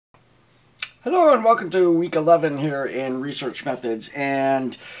Hello and welcome to week 11 here in Research Methods,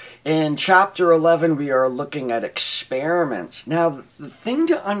 and in chapter 11 we are looking at experiments. Now the thing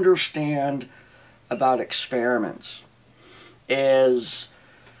to understand about experiments is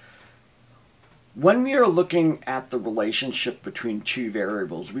when we are looking at the relationship between two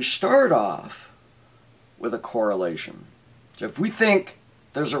variables, we start off with a correlation. So if we think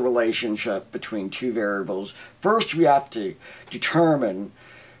there's a relationship between two variables, first we have to determine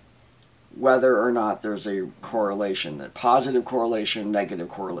whether or not there's a correlation, a positive correlation, negative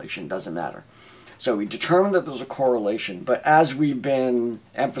correlation, doesn't matter. So we determine that there's a correlation, but as we've been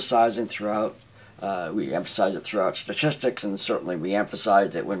emphasizing throughout, we emphasize it throughout statistics, and certainly we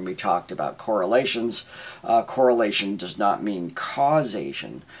emphasized it when we talked about correlations. Correlation does not mean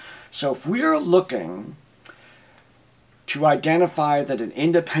causation. So if we are looking to identify that an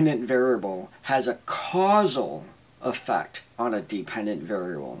independent variable has a causal effect on a dependent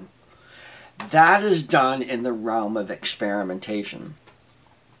variable, that is done in the realm of experimentation.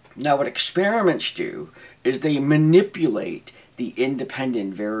 Now what experiments do is they manipulate the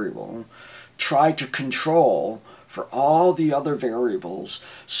independent variable, try to control for all the other variables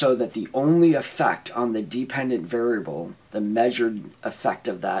so that the only effect on the dependent variable, the measured effect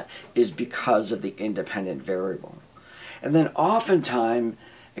of that, is because of the independent variable. And then oftentimes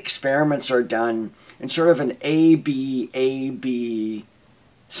experiments are done in sort of an A-B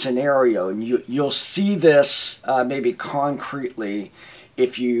scenario, and you'll see this maybe concretely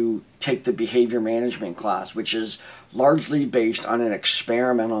if you take the behavior management class, which is largely based on an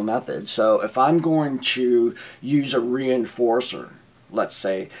experimental method. So if I'm going to use a reinforcer, let's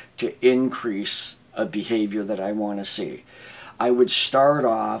say, to increase a behavior that I want to see, I would start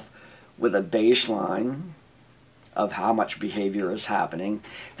off with a baseline of how much behavior is happening.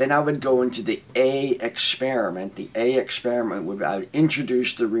 Then I would go into the A experiment. The A experiment would, I would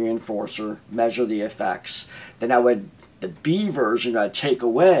introduce the reinforcer, measure the effects. Then the B version, I'd take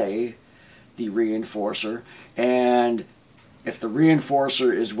away the reinforcer, and if the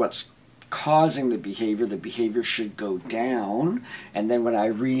reinforcer is what's causing the behavior should go down. And then when I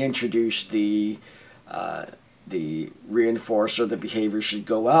reintroduce the reinforcer, the behavior should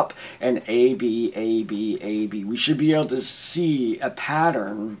go up, and AB, AB, AB. We should be able to see a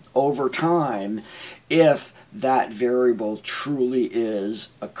pattern over time if that variable truly is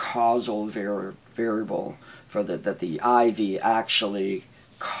a causal variable for that the IV actually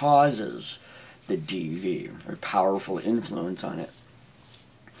causes the DV, or powerful influence on it.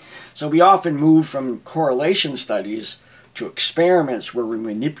 So we often move from correlation studies to experiments where we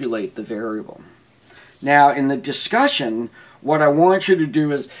manipulate the variable. Now, in the discussion, what I want you to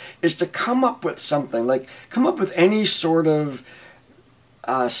do is to come up with something, like come up with any sort of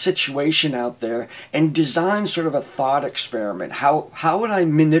situation out there and design sort of a thought experiment. How would I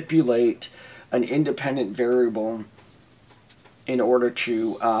manipulate an independent variable in order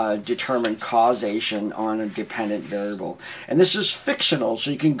to determine causation on a dependent variable? And this is fictional, so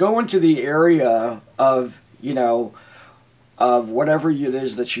you can go into the area of, of whatever it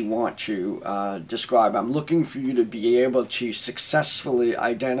is that you want to describe. I'm looking for you to be able to successfully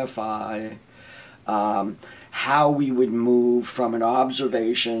identify how we would move from an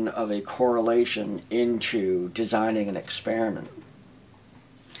observation of a correlation into designing an experiment.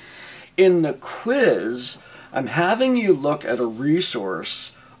 In the quiz, I'm having you look at a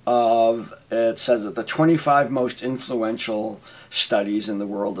resource of, it says that the 25 most influential studies in the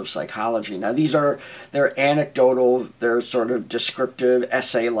world of psychology. Now they're anecdotal, they're sort of descriptive,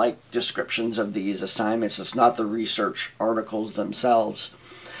 essay-like descriptions of these assignments. It's not the research articles themselves.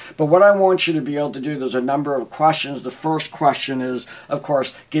 But what I want you to be able to do, there's a number of questions. The first question is, of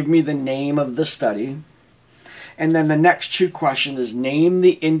course, give me the name of the study. And then the next two questions is name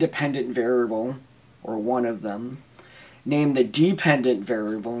the independent variable, or one of them. Name the dependent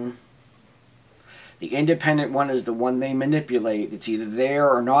variable. The independent one is the one they manipulate. It's either there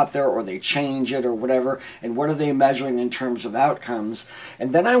or not there, or they change it or whatever. And what are they measuring in terms of outcomes?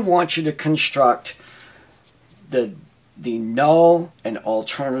 And then I want you to construct the null and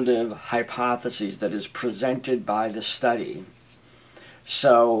alternative hypotheses that is presented by the study.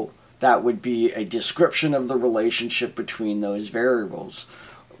 So that would be a description of the relationship between those variables.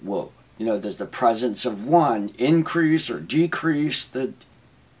 Well, does the presence of one increase or decrease the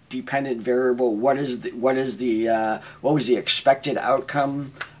dependent variable? What was the expected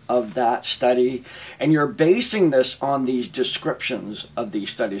outcome of that study? And you're basing this on these descriptions of these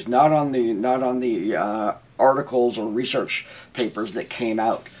studies, not on the articles or research papers that came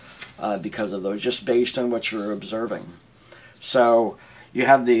out because of those, just based on what you're observing. So you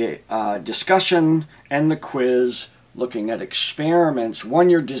have the discussion and the quiz looking at experiments. One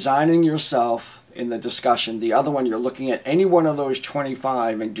you're designing yourself in the discussion. The other one you're looking at any one of those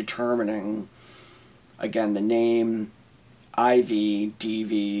 25 and determining, again, the name, IV,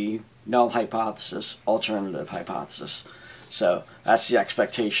 DV, null hypothesis, alternative hypothesis. So that's the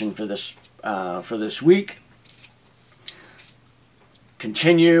expectation for this week.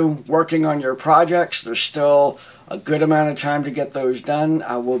 Continue working on your projects. There's still a good amount of time to get those done.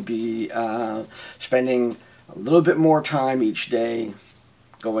 I will be spending a little bit more time each day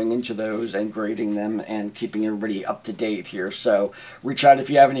going into those and grading them and keeping everybody up to date here. So reach out if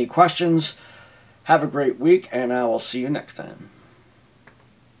you have any questions. Have a great week, and I will see you next time.